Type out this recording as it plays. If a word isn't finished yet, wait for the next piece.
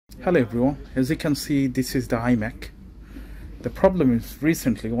Hello everyone, as you can see, this is the iMac. The problem is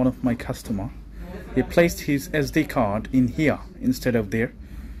recently one of my customer, he placed his SD card in here instead of there.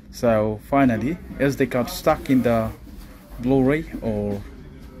 So finally SD card stuck in the Blu-ray or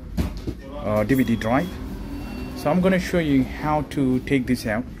DVD drive. So I'm going to show you how to take this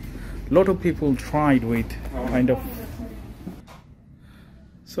out. A lot of people tried with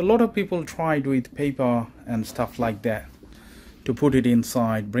paper and stuff like that to put it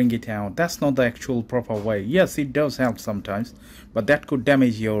inside, bring it out. That's not the actual proper way. Yes, it does help sometimes, but that could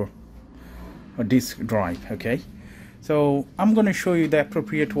damage your disk drive. Okay, so I'm going to show you the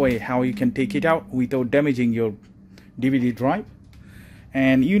appropriate way how you can take it out without damaging your DVD drive.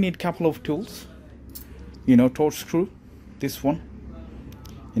 And you need a couple of tools, torch screw, this one,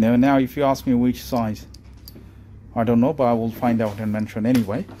 now if you ask me which size, I don't know, but I will find out and mention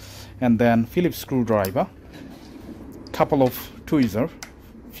anyway. And then Phillips screwdriver, couple of tweezer,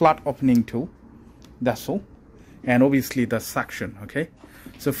 flat opening tool, that's all, and obviously the suction. Okay,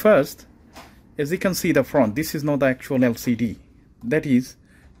 so first, as you can see the front, this is not the actual LCD, that is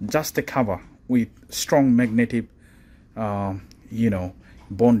just a cover with strong magnetic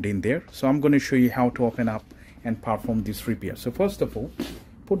bond in there. So I'm going to show you how to open up and perform this repair. So first of all,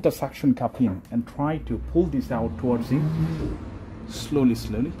 put the suction cup in and try to pull this out towards you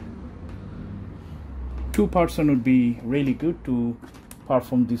slowly. 2% would be really good to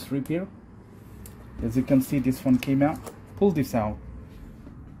perform this repair. As you can see, this one came out. Pull this out,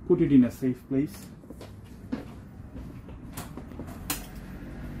 put it in a safe place,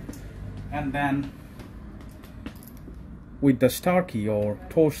 and then with the star key or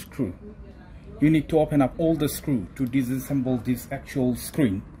torch screw, you need to open up all the screw to disassemble this actual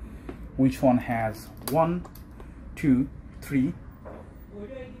screen, which one has 1, 2, 3,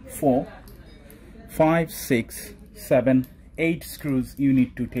 4, 5, 6, 7, 8 screws you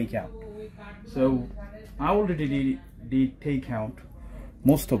need to take out. So I already did take out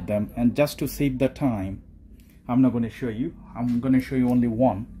most of them, and just to save the time, I'm not going to show you. I'm going to show you only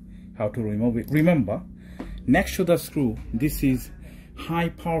one, how to remove it. Remember, next to the screw, this is high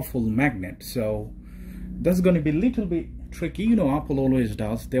powerful magnet, so that's going to be a little bit tricky. Apple always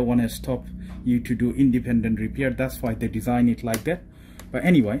does, they want to stop you to do independent repair. That's why they design it like that. But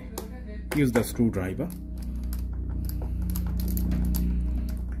anyway, use the screwdriver.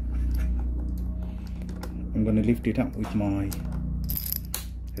 I'm going to lift it up with my,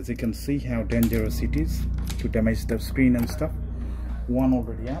 as you can see how dangerous it is to damage the screen and stuff. One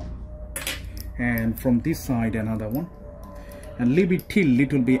already out, and from this side another one, and leave it till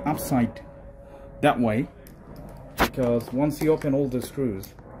little bit upside that way, because once you open all the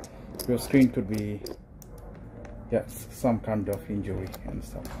screws, your screen could be some kind of injury and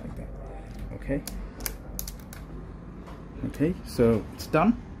stuff like that. Okay, so it's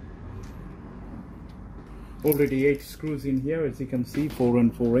done. Already 8 screws in here, as you can see, 4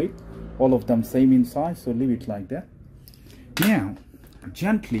 and 4, 8, all of them same in size, so leave it like that. Now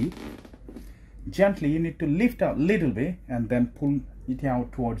gently you need to lift up a little bit and then pull it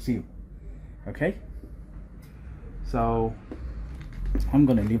out towards you. Okay, so I'm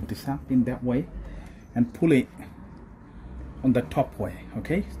gonna leave this up in that way and pull it on the top way.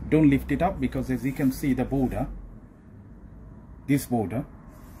 Okay, don't lift it up, because as you can see the border, this border,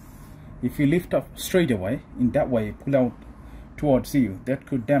 if you lift up straight away in that way, pull out towards you, that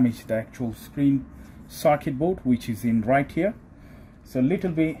could damage the actual screen circuit board, which is in right here. So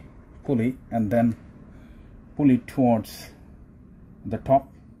little bit pull it and then pull it towards the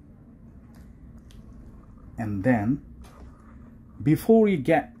top, and then before you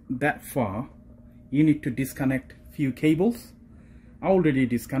get that far, you need to disconnect few cables. I already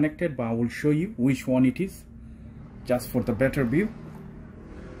disconnected, but I will show you which one it is just for the better view.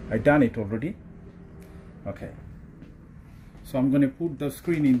 I done it already. Okay, so I'm going to put the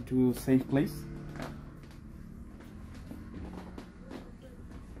screen into a safe place.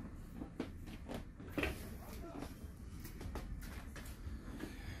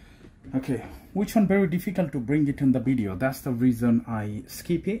 Okay, which one very difficult to bring it in the video, that's the reason I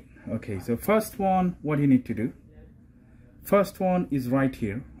skip it. Okay, so first one, what you need to do, first one is right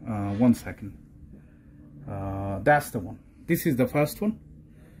here. 1 second, that's the one. This is the first one,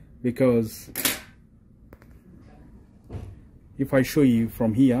 because if I show you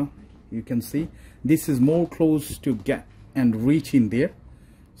from here, you can see this is more close to get and reach in there.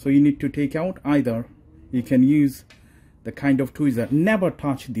 So you need to take out, either you can use the kind of tweezer. Never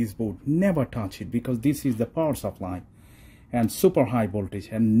touch this board, never touch it, because this is the power supply and super high voltage,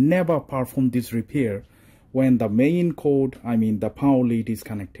 and never perform this repair when the main cord, the power lead is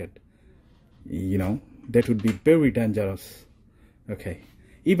connected. That would be very dangerous. Okay,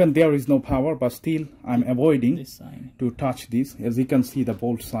 Even there is no power, but still I'm avoiding to touch this. As you can see, the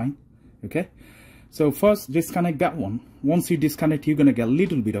bolt sign. Okay, so first disconnect that one. Once you disconnect, you're gonna get a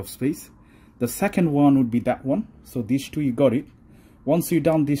little bit of space. The second one would be that one. So these two, you got it. Once you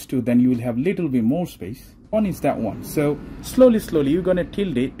done these two, then you will have little bit more space. One is that one. So slowly you're gonna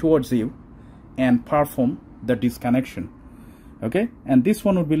tilt it towards you and perform the disconnection. Okay, and this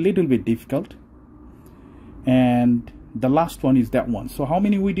one would be a little bit difficult. And the last one is that one. So how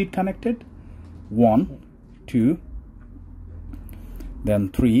many we did connected? 1, 2, then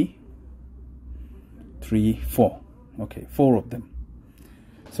 3, 4. Okay, 4 of them.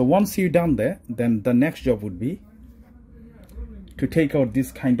 So once you're done there, then the next job would be to take out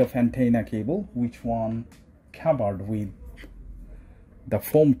this kind of antenna cable, which one covered with the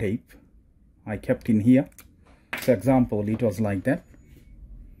foam tape I kept in here. For example, it was like that.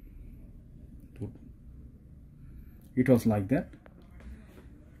 It was like that.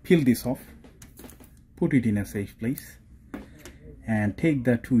 Peel this off, put it in a safe place, and take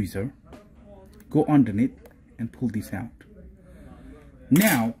the tweezer, go underneath and pull this out.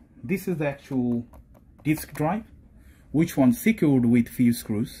 Now this is the actual disk drive, which one secured with few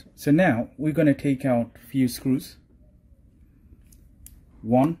screws. So now we're going to take out few screws.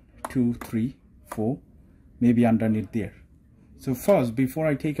 1, 2, 3, 4, maybe underneath there. So first, before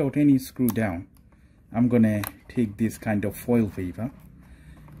I take out any screw down, I'm gonna take this kind of foil paper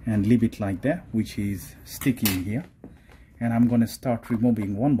and leave it like that, which is sticking here, and I'm gonna start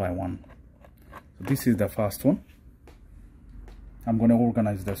removing one by one. So this is the first one. I'm gonna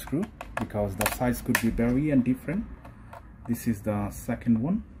organize the screw because the size could be very and different. This is the second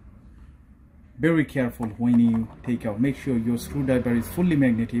one. Very careful when you take out. Make sure your screwdriver is fully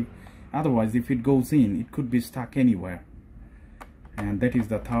magnetic, otherwise if it goes in, it could be stuck anywhere. And that is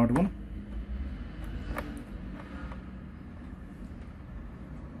the third one.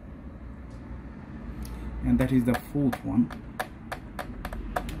 And that is the fourth one.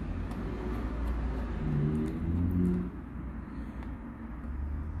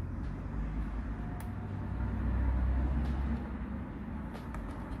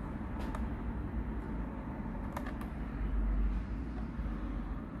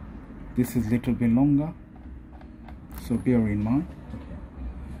 This is little bit longer, so bear in mind.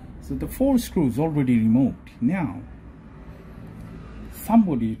 So the 4 screws already removed. Now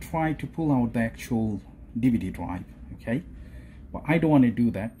somebody tried to pull out the actual DVD drive, okay, but I don't want to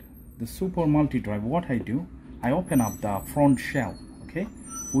do that. The super multi drive, what I do, I open up the front shell, okay,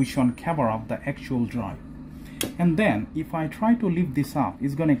 which one cover up the actual drive, and then if I try to lift this up,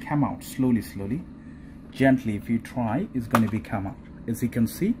 it's going to come out slowly. Gently, if you try, it's going to be come out, as you can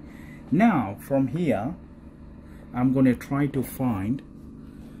see. Now from here I'm going to try to find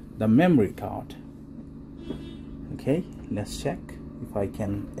the memory card. Okay, let's check if I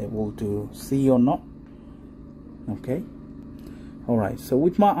can able to see or not. Okay, all right, so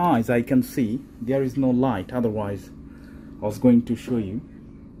with my eyes I can see there is no light, otherwise I was going to show you.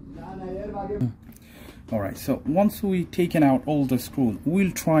 All right, so once we taken out all the screws,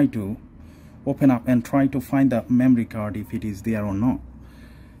 we'll try to open up and try to find the memory card, if it is there or not.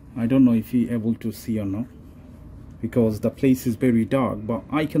 I don't know if you're able to see or not because the place is very dark, but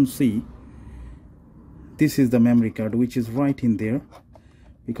I can see this is the memory card, which is right in there.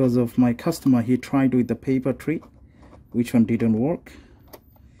 Because of my customer, he tried with the paper trick, which one didn't work.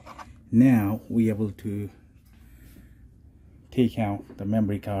 Now we able to take out the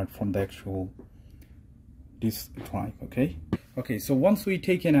memory card from the actual disk drive. Okay, so once we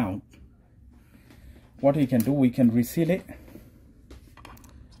taken out, what we can do, we can reseal it.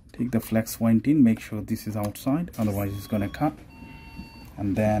 Take the flex point in, make sure this is outside, otherwise it's gonna cut,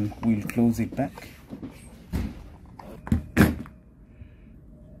 and then we'll close it back.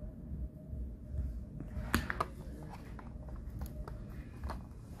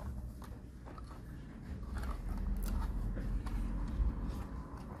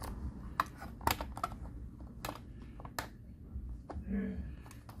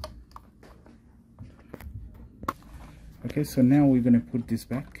 Okay, so now we're going to put this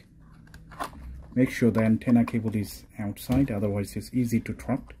back. Make sure the antenna cable is outside, otherwise it's easy to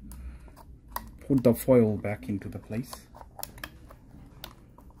trap. Put the foil back into the place.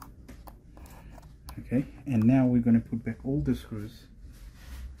 Okay, and now we're going to put back all the screws.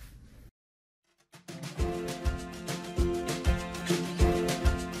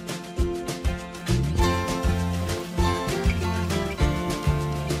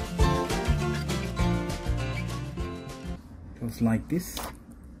 Like this,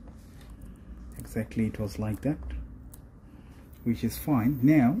 exactly, it was like that, which is fine.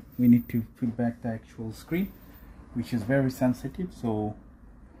 Now we need to put back the actual screen, which is very sensitive, so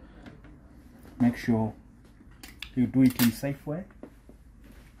make sure you do it in safe way.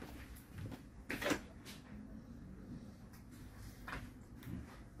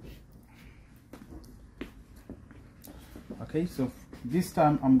 Okay, so this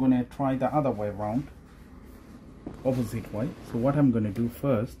time I'm gonna try the other way around, opposite way. So what I'm gonna do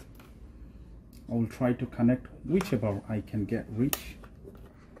first, I will try to connect whichever I can get reach.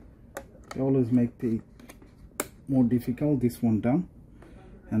 They always make the more difficult, this one down,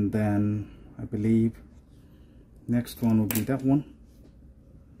 and then I believe next one will be that one,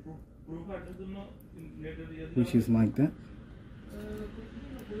 which is like that.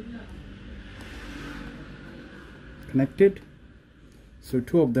 Connected. So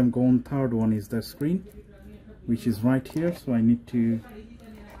two of them go on. Third one is the screen, which is right here. So I need to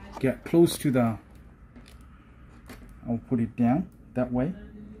get close to the, I'll put it down that way.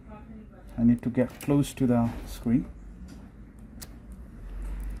 I need to get close to the screen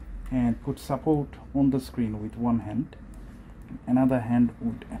and put support on the screen with one hand. Another hand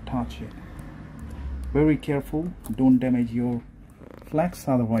would attach it. Very careful, don't damage your flags,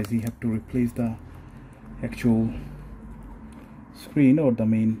 otherwise you have to replace the actual screen or the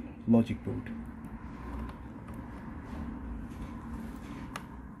main logic board.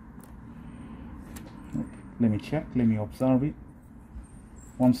 Let me check, let me observe it.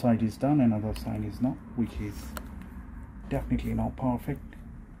 One side is done, another side is not, which is definitely not perfect.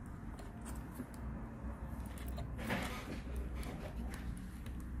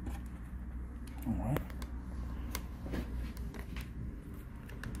 Alright.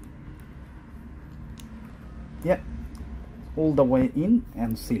 Yep, all the way in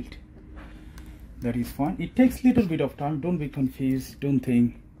and sealed. That is fine. It takes little bit of time, don't be confused, don't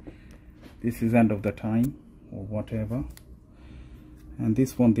think this is end of the time or whatever. And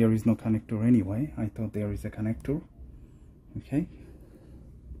this one, there is no connector anyway. I thought there is a connector. Okay,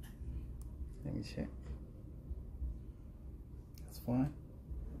 let me check. That's fine.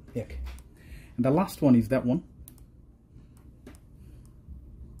 Yeah. Okay. And the last one is that one.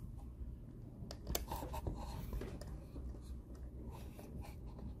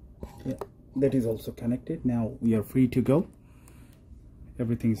 Yeah, that is also connected. Now we are free to go.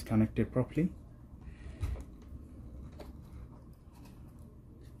 Everything is connected properly.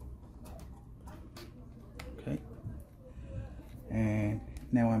 Okay, and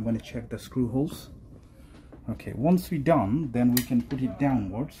now I'm going to check the screw holes. Okay, once we're done, then we can put it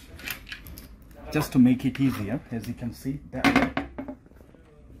downwards just to make it easier. As you can see that way.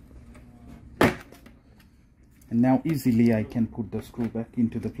 And now easily I can put the screw back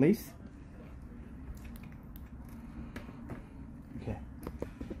into the place. Okay,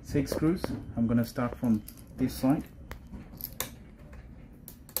 6 screws. I'm going to start from this side.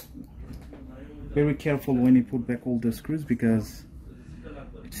 Very careful when you put back all the screws, because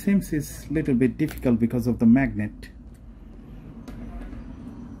it seems it's a little bit difficult because of the magnet.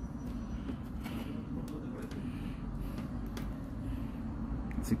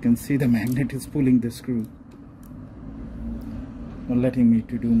 As you can see, the magnet is pulling the screw, not letting me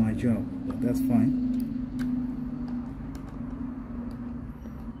to do my job, but that's fine.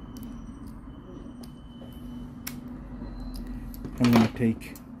 I'm going to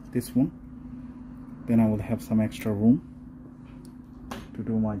take this one, then I will have some extra room to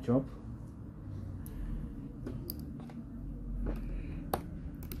do my job.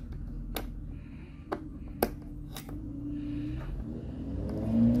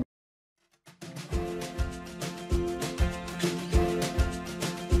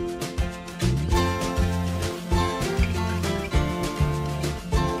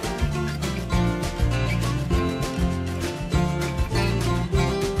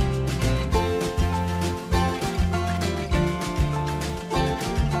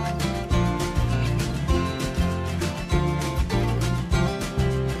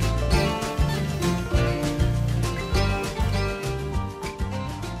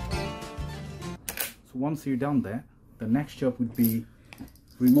 Once you're done there, the next job would be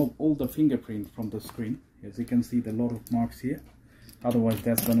remove all the fingerprint from the screen. As you can see, the lot of marks here, otherwise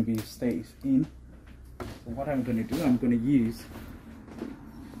that's going to be stays in. So what I'm going to do, I'm going to use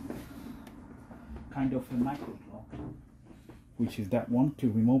kind of a micro cloth, which is that one, to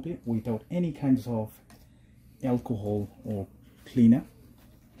remove it without any kinds of alcohol or cleaner.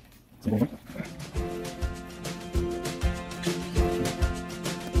 So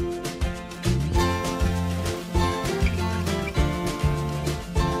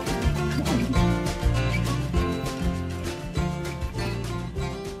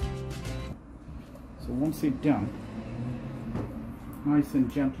once it's done, nice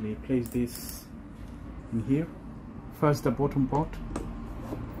and gently place this in here. First the bottom part,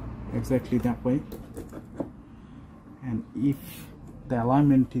 exactly that way, and if the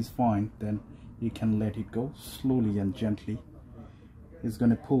alignment is fine, then you can let it go slowly and gently. It's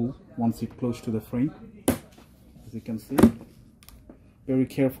going to pull once it's close to the frame. As you can see, very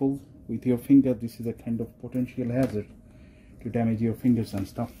careful with your finger. This is a kind of potential hazard to damage your fingers and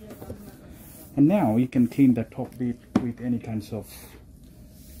stuff. And now you can clean the top bit with any kinds of,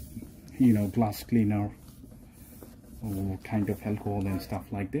 you know, glass cleaner or kind of alcohol and stuff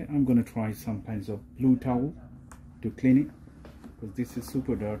like that. I'm going to try some kinds of blue towel to clean it, because this is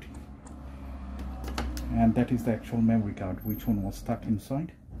super dirty. And that is the actual memory card, which one was stuck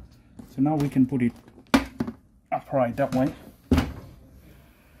inside. So now we can put it upright that way.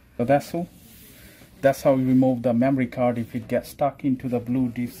 So that's all. That's how we remove the memory card if it gets stuck into the blue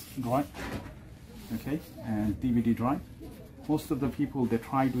disk drive, okay, and DVD drive. Most of the people, they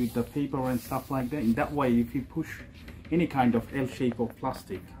tried with the paper and stuff like that. In that way, if you push any kind of L shape of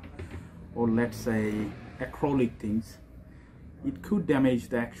plastic, or let's say acrylic things, it could damage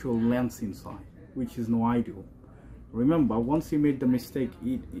the actual lens inside, which is no ideal. Remember, once you made the mistake,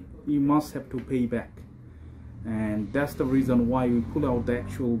 you must have to pay back. And that's the reason why we pull out the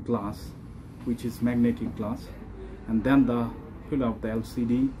actual glass, which is magnetic glass, and then pull out the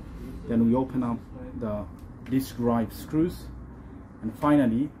LCD, then we open up the disk drive screws, and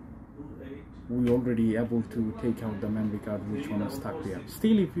finally we already able to take out the memory card which one is stuck there.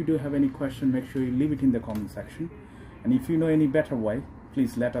 Still, if you do have any question, make sure you leave it in the comment section, and if you know any better way,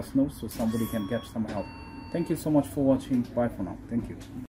 please let us know so somebody can get some help. Thank you so much for watching. Bye for now. Thank you.